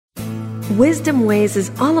Wisdom Ways is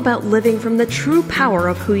all about living from the true power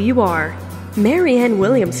of who you are. Marianne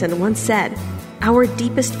Williamson once said, "Our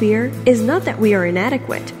deepest fear is not that we are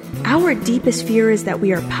inadequate. Our deepest fear is that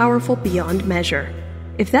we are powerful beyond measure."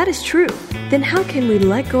 If that is true, then how can we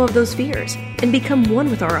let go of those fears and become one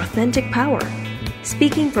with our authentic power?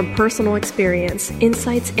 Speaking from personal experience,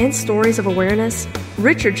 insights, and stories of awareness,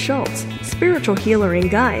 Richard Schultz, spiritual healer and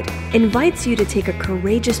guide, invites you to take a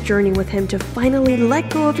courageous journey with him to finally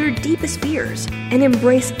let go of your deepest fears and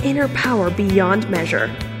embrace inner power beyond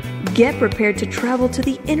measure. Get prepared to travel to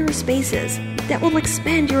the inner spaces that will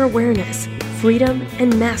expand your awareness, freedom,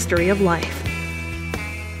 and mastery of life.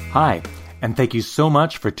 Hi, and thank you so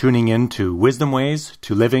much for tuning in to Wisdom Ways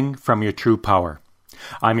to Living from Your True Power.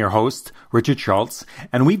 I'm your host, Richard Schultz,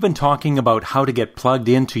 and we've been talking about how to get plugged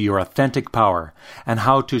into your authentic power and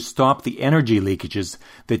how to stop the energy leakages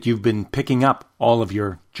that you've been picking up all of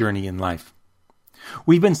your journey in life.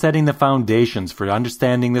 We've been setting the foundations for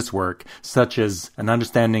understanding this work, such as an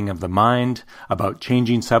understanding of the mind, about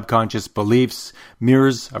changing subconscious beliefs,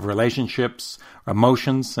 mirrors of relationships,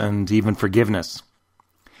 emotions, and even forgiveness.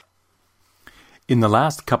 In the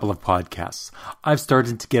last couple of podcasts, I've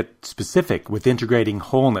started to get specific with integrating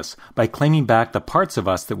wholeness by claiming back the parts of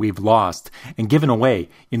us that we've lost and given away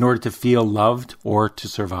in order to feel loved or to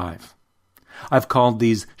survive. I've called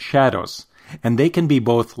these shadows, and they can be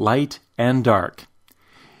both light and dark.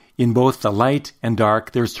 In both the light and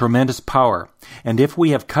dark, there's tremendous power, and if we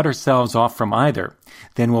have cut ourselves off from either,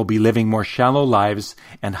 then we'll be living more shallow lives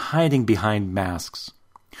and hiding behind masks.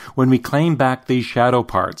 When we claim back these shadow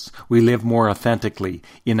parts, we live more authentically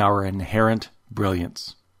in our inherent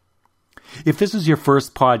brilliance. If this is your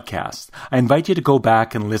first podcast, I invite you to go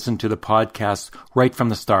back and listen to the podcast right from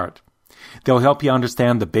the start. They'll help you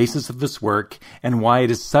understand the basis of this work and why it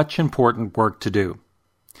is such important work to do.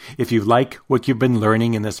 If you like what you've been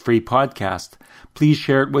learning in this free podcast, please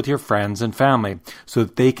share it with your friends and family so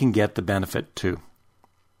that they can get the benefit too.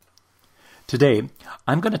 Today,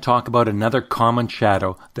 I'm going to talk about another common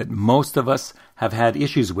shadow that most of us have had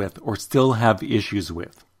issues with or still have issues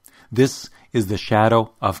with. This is the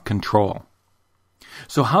shadow of control.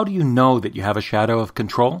 So how do you know that you have a shadow of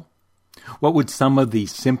control? What would some of the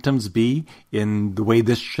symptoms be in the way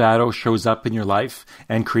this shadow shows up in your life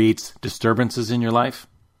and creates disturbances in your life?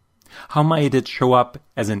 How might it show up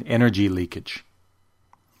as an energy leakage?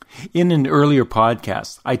 In an earlier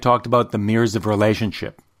podcast, I talked about the mirrors of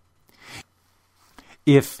relationship.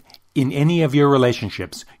 If in any of your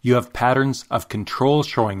relationships you have patterns of control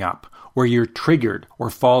showing up, where you're triggered or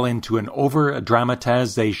fall into an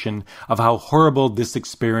over-dramatization of how horrible this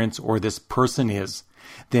experience or this person is,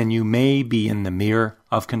 then you may be in the mirror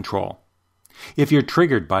of control. If you're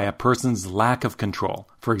triggered by a person's lack of control,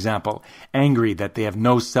 for example, angry that they have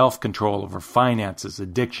no self-control over finances,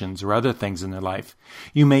 addictions, or other things in their life,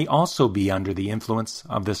 you may also be under the influence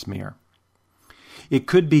of this mirror. It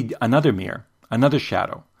could be another mirror, another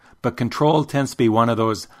shadow, but control tends to be one of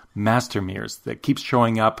those master mirrors that keeps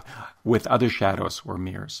showing up with other shadows or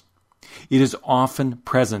mirrors. It is often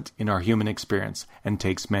present in our human experience and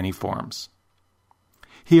takes many forms.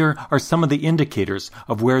 Here are some of the indicators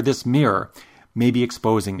of where this mirror may be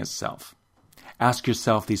exposing itself. Ask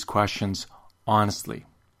yourself these questions honestly.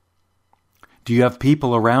 Do you have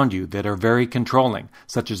people around you that are very controlling,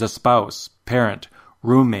 such as a spouse, parent,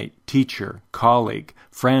 roommate, teacher, colleague,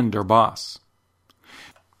 friend, or boss?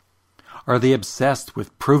 Are they obsessed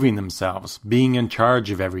with proving themselves, being in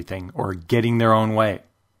charge of everything, or getting their own way?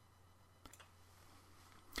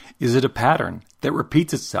 Is it a pattern that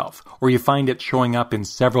repeats itself, or you find it showing up in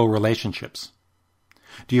several relationships?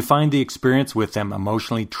 Do you find the experience with them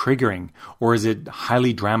emotionally triggering, or is it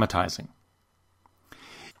highly dramatizing?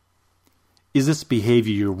 Is this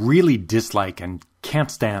behavior you really dislike and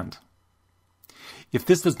can't stand? If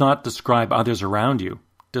this does not describe others around you,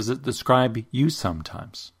 does it describe you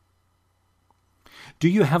sometimes? Do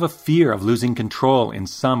you have a fear of losing control in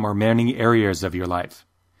some or many areas of your life?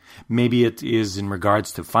 Maybe it is in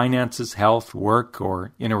regards to finances, health, work,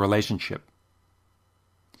 or in a relationship.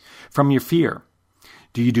 From your fear,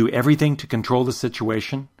 do you do everything to control the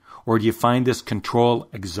situation, or do you find this control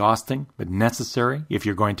exhausting but necessary if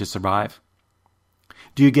you're going to survive?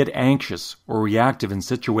 Do you get anxious or reactive in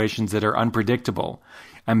situations that are unpredictable,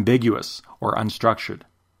 ambiguous, or unstructured?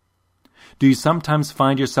 Do you sometimes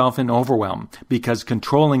find yourself in overwhelm because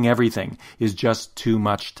controlling everything is just too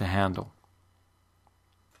much to handle?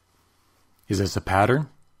 Is this a pattern?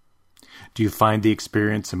 Do you find the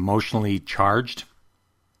experience emotionally charged?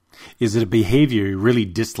 Is it a behavior you really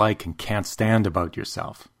dislike and can't stand about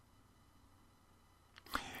yourself?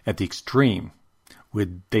 At the extreme,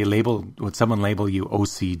 Would someone label you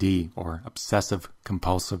OCD or obsessive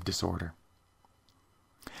compulsive disorder?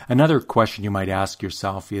 Another question you might ask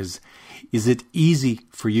yourself is it easy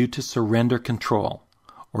for you to surrender control,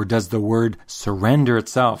 or does the word surrender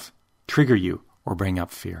itself trigger you or bring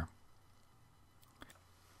up fear?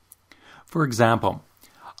 For example,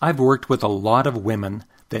 I've worked with a lot of women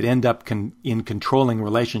that end up in controlling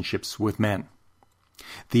relationships with men.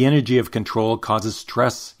 The energy of control causes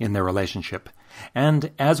stress in their relationship,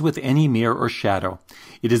 and as with any mirror or shadow,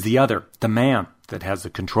 it is the other, the man, that has the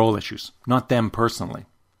control issues, not them personally.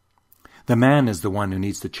 The man is the one who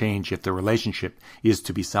needs to change if the relationship is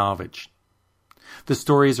to be salvaged. The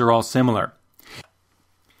stories are all similar.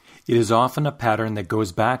 It is often a pattern that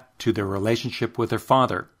goes back to their relationship with their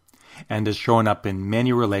father and has shown up in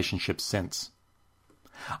many relationships since.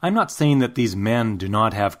 I'm not saying that these men do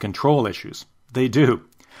not have control issues. They do.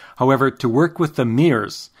 However, to work with the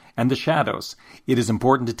mirrors and the shadows, it is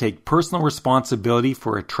important to take personal responsibility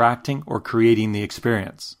for attracting or creating the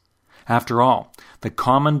experience. After all, the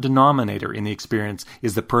common denominator in the experience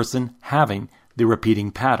is the person having the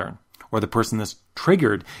repeating pattern, or the person that's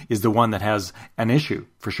triggered is the one that has an issue,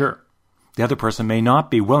 for sure. The other person may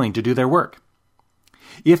not be willing to do their work.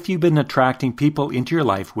 If you've been attracting people into your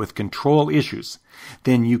life with control issues,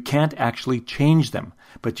 then you can't actually change them,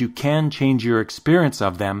 but you can change your experience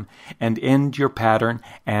of them and end your pattern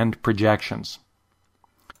and projections.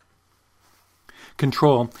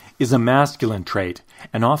 Control is a masculine trait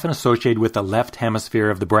and often associated with the left hemisphere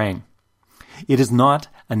of the brain. It is not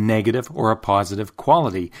a negative or a positive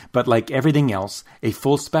quality, but like everything else, a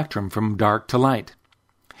full spectrum from dark to light.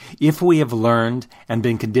 If we have learned and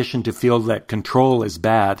been conditioned to feel that control is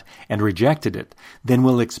bad and rejected it, then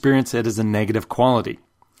we'll experience it as a negative quality.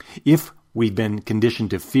 If we've been conditioned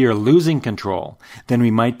to fear losing control, then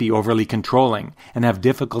we might be overly controlling and have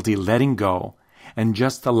difficulty letting go and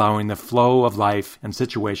just allowing the flow of life and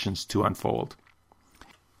situations to unfold.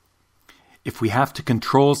 If we have to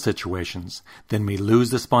control situations, then we lose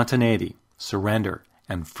the spontaneity, surrender,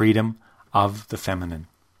 and freedom of the feminine.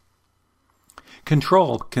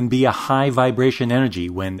 Control can be a high vibration energy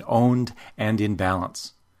when owned and in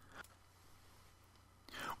balance.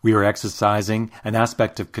 We are exercising an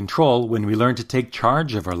aspect of control when we learn to take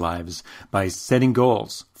charge of our lives by setting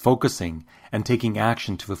goals, focusing, and taking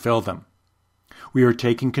action to fulfill them. We are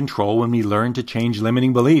taking control when we learn to change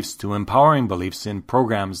limiting beliefs to empowering beliefs in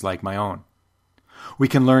programs like my own. We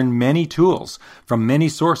can learn many tools from many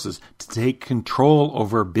sources to take control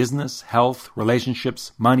over business, health,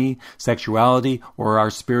 relationships, money, sexuality, or our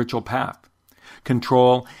spiritual path.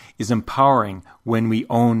 Control is empowering when we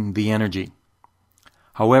own the energy.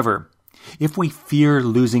 However, if we fear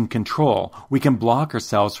losing control, we can block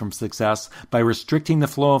ourselves from success by restricting the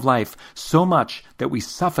flow of life so much that we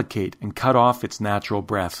suffocate and cut off its natural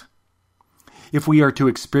breath. If we are to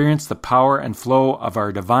experience the power and flow of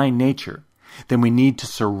our divine nature, then we need to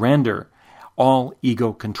surrender all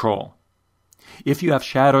ego control. If you have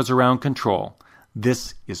shadows around control,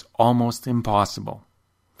 this is almost impossible.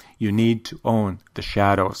 You need to own the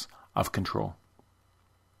shadows of control.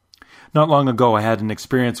 Not long ago, I had an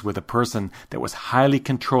experience with a person that was highly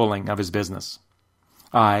controlling of his business.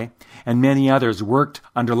 I and many others worked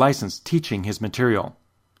under license teaching his material.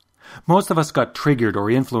 Most of us got triggered or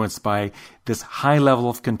influenced by this high level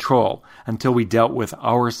of control until we dealt with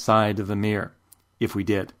our side of the mirror, if we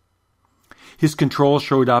did. His control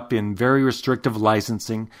showed up in very restrictive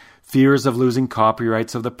licensing, fears of losing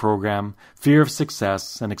copyrights of the program, fear of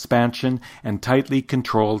success and expansion, and tightly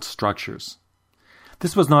controlled structures.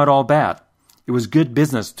 This was not all bad. It was good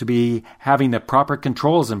business to be having the proper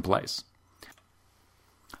controls in place.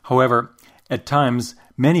 However, at times,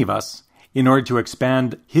 many of us, in order to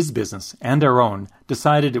expand his business and our own,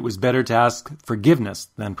 decided it was better to ask forgiveness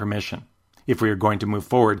than permission if we were going to move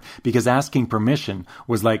forward, because asking permission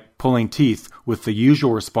was like pulling teeth with the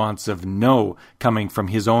usual response of no coming from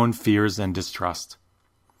his own fears and distrust.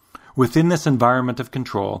 Within this environment of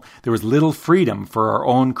control, there was little freedom for our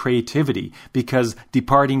own creativity because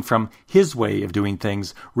departing from his way of doing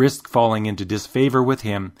things risked falling into disfavor with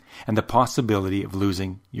him and the possibility of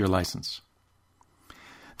losing your license.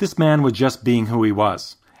 This man was just being who he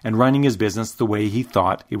was and running his business the way he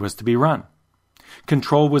thought it was to be run.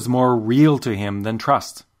 Control was more real to him than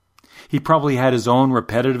trust. He probably had his own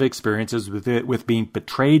repetitive experiences with being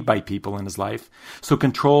betrayed by people in his life, so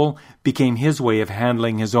control became his way of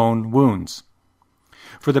handling his own wounds.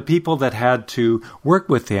 For the people that had to work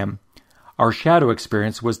with him, our shadow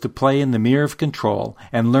experience was to play in the mirror of control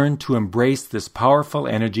and learn to embrace this powerful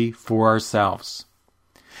energy for ourselves.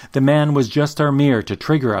 The man was just our mirror to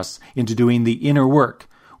trigger us into doing the inner work,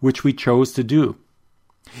 which we chose to do.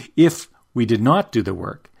 If we did not do the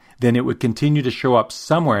work, then it would continue to show up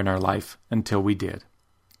somewhere in our life until we did.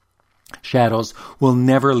 Shadows will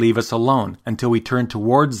never leave us alone until we turn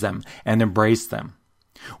towards them and embrace them.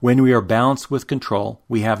 When we are balanced with control,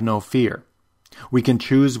 we have no fear. We can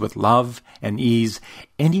choose with love and ease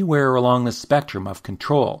anywhere along the spectrum of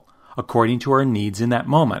control, according to our needs in that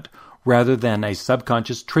moment, rather than a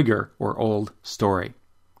subconscious trigger or old story.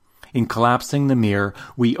 In collapsing the mirror,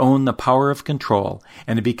 we own the power of control,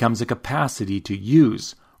 and it becomes a capacity to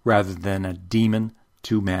use rather than a demon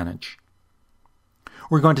to manage.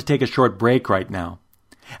 We're going to take a short break right now,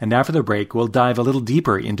 and after the break, we'll dive a little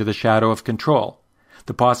deeper into the shadow of control,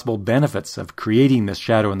 the possible benefits of creating this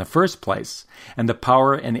shadow in the first place, and the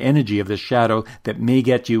power and energy of this shadow that may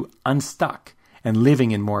get you unstuck and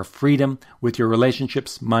living in more freedom with your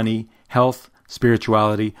relationships, money, health,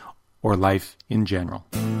 spirituality, or life in general.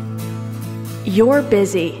 You're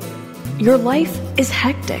busy. Your life is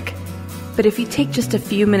hectic. But if you take just a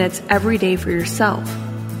few minutes every day for yourself,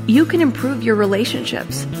 you can improve your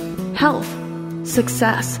relationships, health,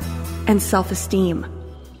 success, and self-esteem.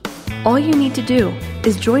 All you need to do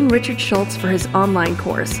is join Richard Schultz for his online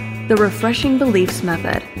course, The Refreshing Beliefs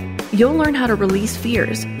Method. You'll learn how to release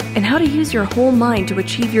fears and how to use your whole mind to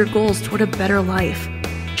achieve your goals toward a better life.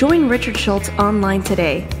 Join Richard Schultz online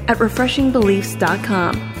today at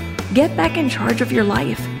refreshingbeliefs.com. Get back in charge of your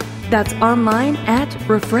life. That's online at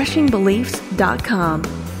refreshingbeliefs.com.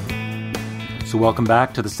 So welcome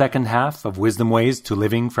back to the second half of Wisdom Ways to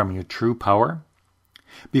Living from Your True Power.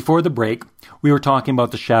 Before the break, we were talking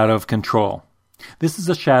about the shadow of control. This is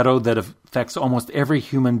a shadow that affects almost every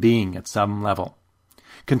human being at some level.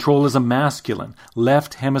 Control is a masculine,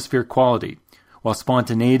 left hemisphere quality, while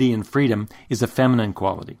spontaneity and freedom is a feminine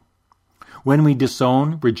quality. When we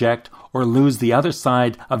disown, reject, or lose the other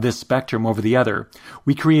side of this spectrum over the other,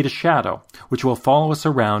 we create a shadow which will follow us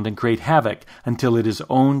around and create havoc until it is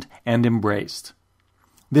owned and embraced.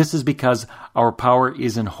 This is because our power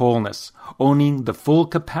is in wholeness, owning the full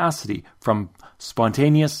capacity from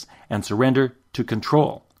spontaneous and surrender to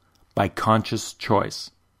control by conscious choice.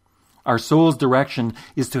 Our soul's direction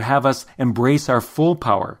is to have us embrace our full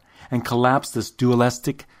power and collapse this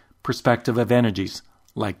dualistic perspective of energies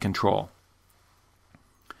like control.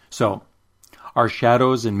 So, are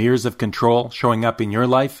shadows and mirrors of control showing up in your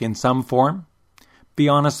life in some form? Be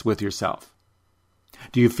honest with yourself.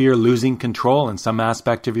 Do you fear losing control in some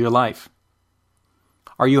aspect of your life?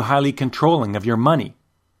 Are you highly controlling of your money,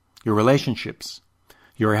 your relationships,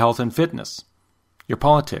 your health and fitness, your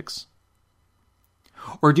politics?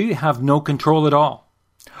 Or do you have no control at all?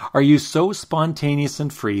 Are you so spontaneous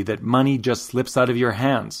and free that money just slips out of your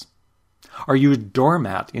hands? Are you a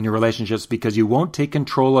doormat in your relationships because you won't take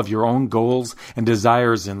control of your own goals and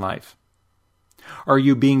desires in life? Are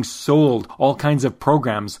you being sold all kinds of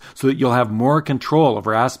programs so that you'll have more control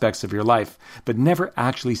over aspects of your life, but never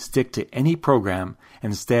actually stick to any program,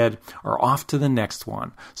 and instead are off to the next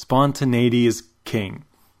one? Spontaneity is king.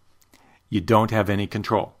 You don't have any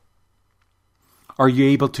control. Are you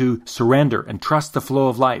able to surrender and trust the flow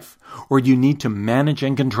of life, or do you need to manage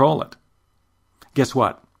and control it? Guess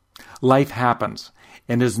what? Life happens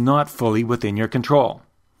and is not fully within your control.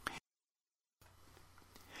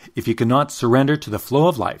 If you cannot surrender to the flow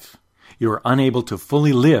of life, you are unable to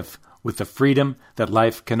fully live with the freedom that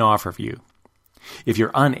life can offer you. If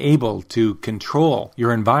you're unable to control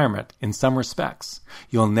your environment in some respects,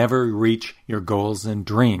 you'll never reach your goals and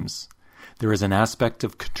dreams. There is an aspect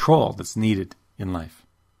of control that's needed in life.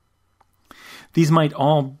 These might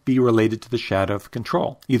all be related to the shadow of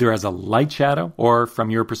control, either as a light shadow or, from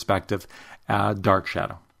your perspective, a dark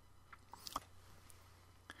shadow.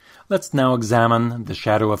 Let's now examine the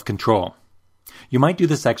shadow of control. You might do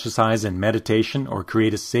this exercise in meditation or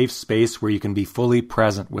create a safe space where you can be fully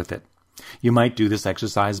present with it. You might do this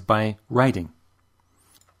exercise by writing.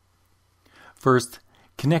 First,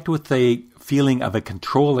 connect with the feeling of a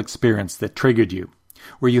control experience that triggered you,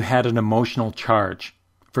 where you had an emotional charge.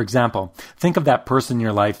 For example, think of that person in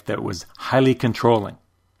your life that was highly controlling.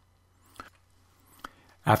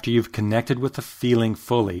 After you've connected with the feeling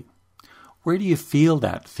fully, where do you feel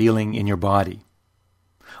that feeling in your body?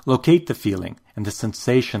 Locate the feeling and the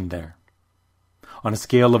sensation there. On a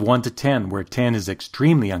scale of 1 to 10, where 10 is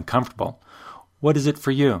extremely uncomfortable, what is it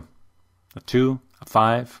for you? A 2, a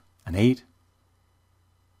 5, an 8?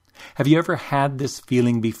 Have you ever had this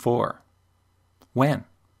feeling before? When?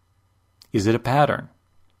 Is it a pattern?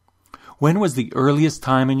 When was the earliest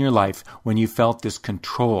time in your life when you felt this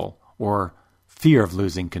control or fear of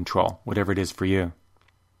losing control, whatever it is for you?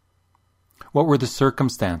 What were the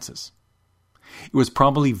circumstances? It was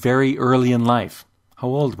probably very early in life. How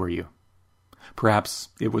old were you? Perhaps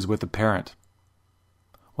it was with a parent.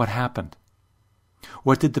 What happened?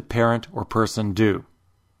 What did the parent or person do?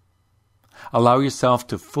 Allow yourself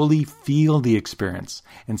to fully feel the experience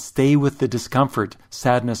and stay with the discomfort,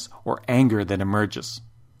 sadness, or anger that emerges.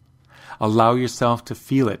 Allow yourself to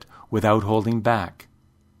feel it without holding back.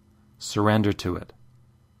 Surrender to it.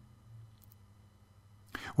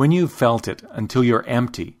 When you've felt it until you're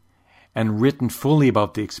empty and written fully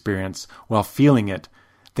about the experience while feeling it,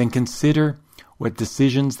 then consider what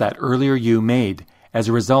decisions that earlier you made as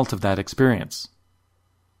a result of that experience.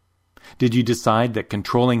 Did you decide that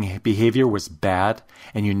controlling behavior was bad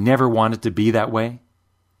and you never wanted to be that way?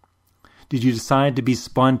 Did you decide to be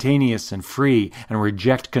spontaneous and free and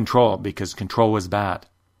reject control because control was bad?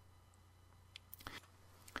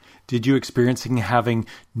 Did you experience having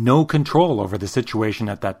no control over the situation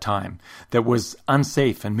at that time that was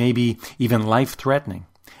unsafe and maybe even life-threatening,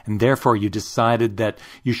 and therefore you decided that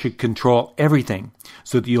you should control everything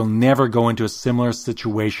so that you'll never go into a similar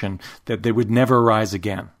situation, that they would never arise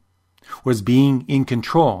again? Was being in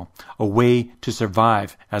control a way to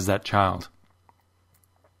survive as that child?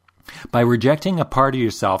 By rejecting a part of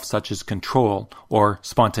yourself such as control or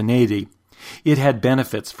spontaneity, it had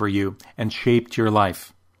benefits for you and shaped your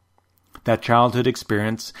life. That childhood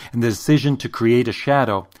experience and the decision to create a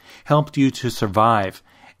shadow helped you to survive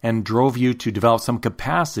and drove you to develop some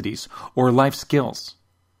capacities or life skills.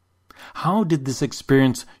 How did this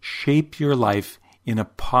experience shape your life in a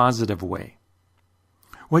positive way?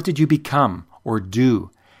 What did you become or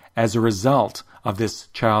do as a result of this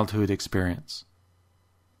childhood experience?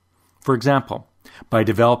 For example, by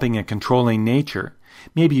developing a controlling nature,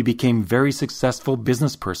 maybe you became a very successful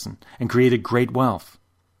business person and created great wealth.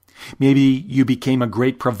 Maybe you became a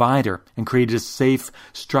great provider and created a safe,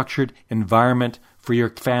 structured environment for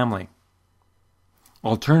your family.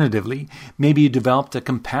 Alternatively, maybe you developed a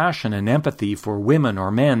compassion and empathy for women or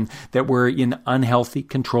men that were in unhealthy,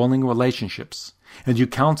 controlling relationships, and you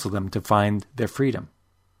counsel them to find their freedom.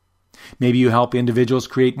 Maybe you help individuals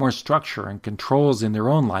create more structure and controls in their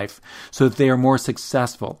own life so that they are more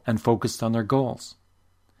successful and focused on their goals.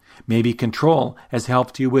 Maybe control has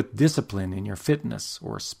helped you with discipline in your fitness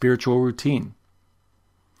or spiritual routine.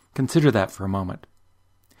 Consider that for a moment.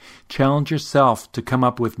 Challenge yourself to come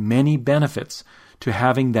up with many benefits to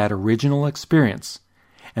having that original experience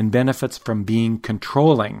and benefits from being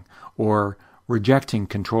controlling or rejecting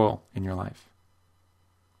control in your life.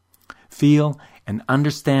 Feel and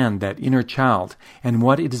understand that inner child and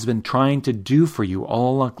what it has been trying to do for you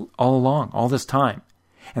all along, all this time,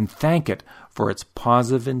 and thank it for its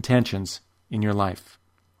positive intentions in your life.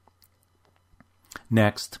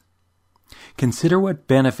 Next, consider what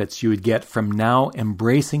benefits you would get from now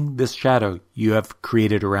embracing this shadow you have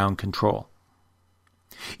created around control.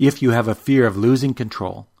 If you have a fear of losing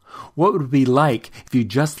control, what would it be like if you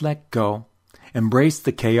just let go, embrace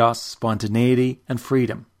the chaos, spontaneity, and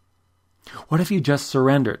freedom? What if you just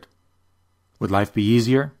surrendered? Would life be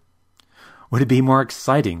easier? Would it be more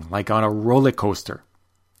exciting, like on a roller coaster?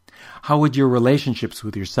 How would your relationships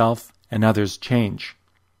with yourself and others change?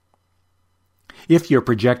 If you're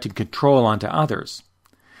projecting control onto others,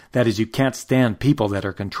 that is, you can't stand people that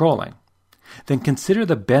are controlling, then consider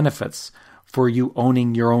the benefits for you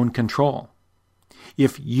owning your own control.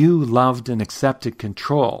 If you loved and accepted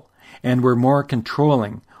control and were more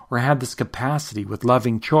controlling or had this capacity with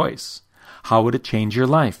loving choice, how would it change your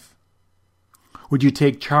life? Would you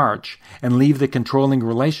take charge and leave the controlling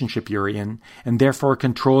relationship you're in and therefore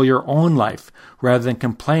control your own life rather than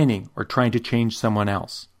complaining or trying to change someone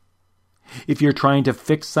else? If you're trying to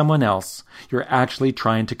fix someone else, you're actually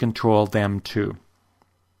trying to control them too.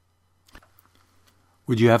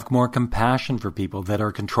 Would you have more compassion for people that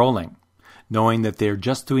are controlling, knowing that they're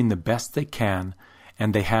just doing the best they can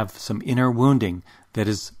and they have some inner wounding that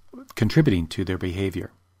is contributing to their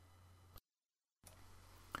behavior?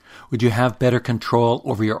 Would you have better control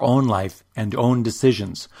over your own life and own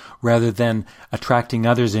decisions rather than attracting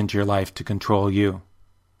others into your life to control you?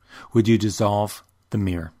 Would you dissolve the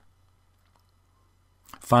mirror?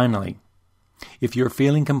 Finally, if you're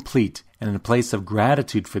feeling complete and in a place of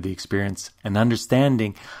gratitude for the experience and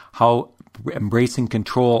understanding how embracing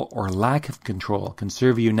control or lack of control can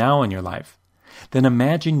serve you now in your life, then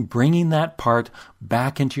imagine bringing that part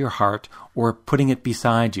back into your heart or putting it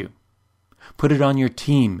beside you. Put it on your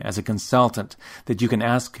team as a consultant that you can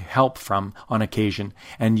ask help from on occasion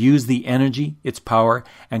and use the energy, its power,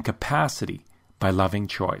 and capacity by loving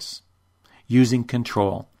choice. Using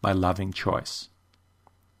control by loving choice.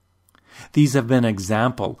 These have been an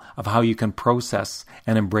example of how you can process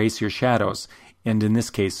and embrace your shadows, and in this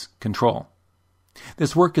case, control.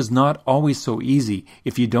 This work is not always so easy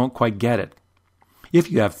if you don't quite get it.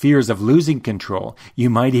 If you have fears of losing control, you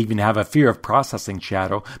might even have a fear of processing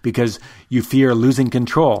shadow because you fear losing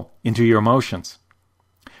control into your emotions.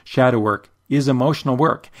 Shadow work is emotional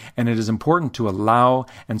work, and it is important to allow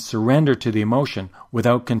and surrender to the emotion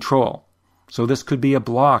without control. So this could be a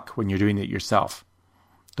block when you're doing it yourself.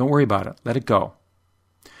 Don't worry about it. Let it go.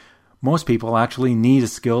 Most people actually need a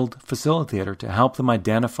skilled facilitator to help them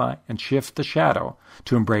identify and shift the shadow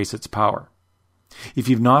to embrace its power. If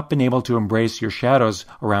you've not been able to embrace your shadows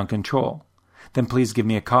around control, then please give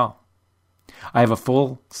me a call. I have a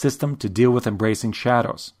full system to deal with embracing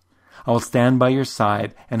shadows. I will stand by your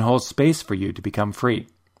side and hold space for you to become free.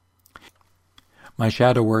 My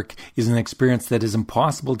shadow work is an experience that is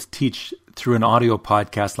impossible to teach through an audio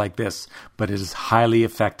podcast like this, but it is highly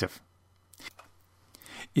effective.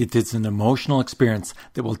 It is an emotional experience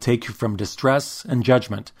that will take you from distress and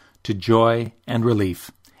judgment to joy and relief.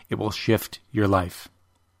 It will shift your life.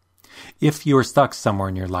 If you are stuck somewhere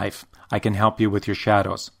in your life, I can help you with your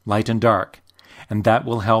shadows, light and dark, and that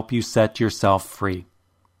will help you set yourself free.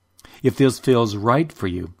 If this feels right for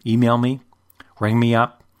you, email me, ring me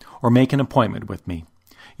up, or make an appointment with me.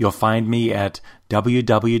 You'll find me at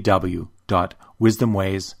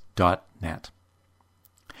www.wisdomways.net.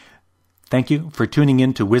 Thank you for tuning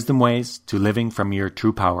in to Wisdom Ways to Living from Your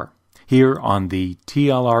True Power, here on the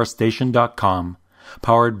TLRstation.com,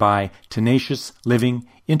 powered by Tenacious Living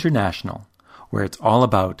International, where it's all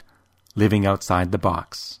about living outside the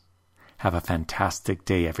box. Have a fantastic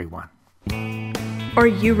day, everyone. Are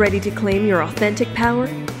you ready to claim your authentic power?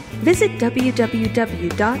 Visit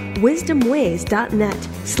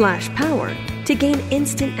www.wisdomways.net/power to gain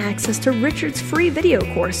instant access to Richard's free video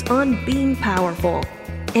course on being powerful.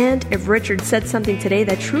 And if Richard said something today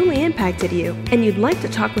that truly impacted you and you'd like to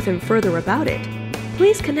talk with him further about it,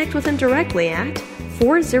 please connect with him directly at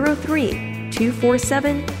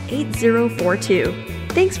 403-247-8042.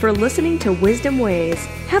 Thanks for listening to Wisdom Ways.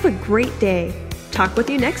 Have a great day. Talk with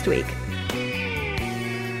you next week.